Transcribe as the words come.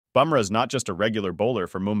Bumrah is not just a regular bowler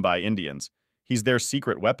for Mumbai Indians, he's their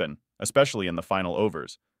secret weapon, especially in the final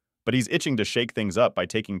overs. But he's itching to shake things up by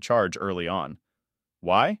taking charge early on.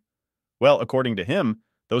 Why? Well, according to him,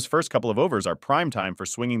 those first couple of overs are prime time for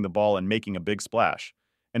swinging the ball and making a big splash.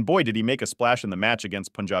 And boy, did he make a splash in the match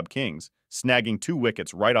against Punjab Kings, snagging 2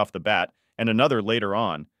 wickets right off the bat and another later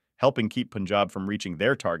on, helping keep Punjab from reaching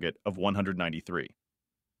their target of 193.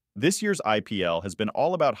 This year's IPL has been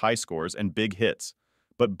all about high scores and big hits,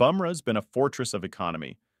 but Bumrah's been a fortress of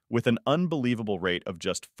economy, with an unbelievable rate of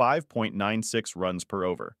just 5.96 runs per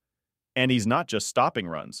over. And he's not just stopping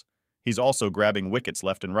runs, he's also grabbing wickets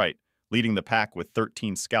left and right, leading the pack with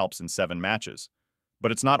 13 scalps in 7 matches.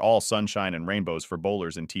 But it's not all sunshine and rainbows for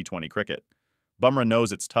bowlers in T20 cricket. Bumrah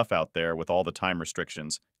knows it's tough out there with all the time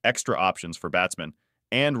restrictions, extra options for batsmen,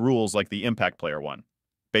 and rules like the impact player one.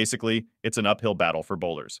 Basically, it's an uphill battle for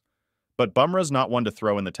bowlers. But Bumrah's not one to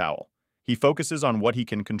throw in the towel. He focuses on what he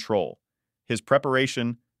can control, his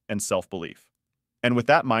preparation and self-belief. And with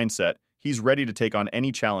that mindset, he's ready to take on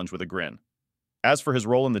any challenge with a grin. As for his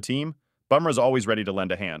role in the team, Bumrah's always ready to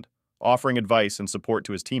lend a hand, offering advice and support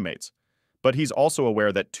to his teammates. But he's also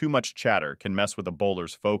aware that too much chatter can mess with a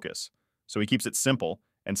bowler's focus, so he keeps it simple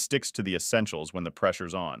and sticks to the essentials when the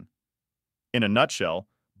pressure's on. In a nutshell,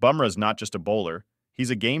 Bumrah's not just a bowler, he's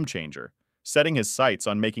a game changer, setting his sights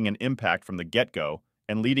on making an impact from the get-go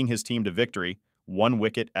and leading his team to victory 1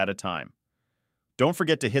 wicket at a time. Don't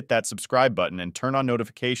forget to hit that subscribe button and turn on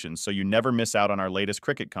notifications so you never miss out on our latest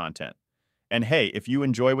cricket content. And hey, if you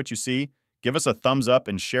enjoy what you see, give us a thumbs up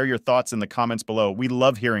and share your thoughts in the comments below. We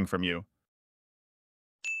love hearing from you.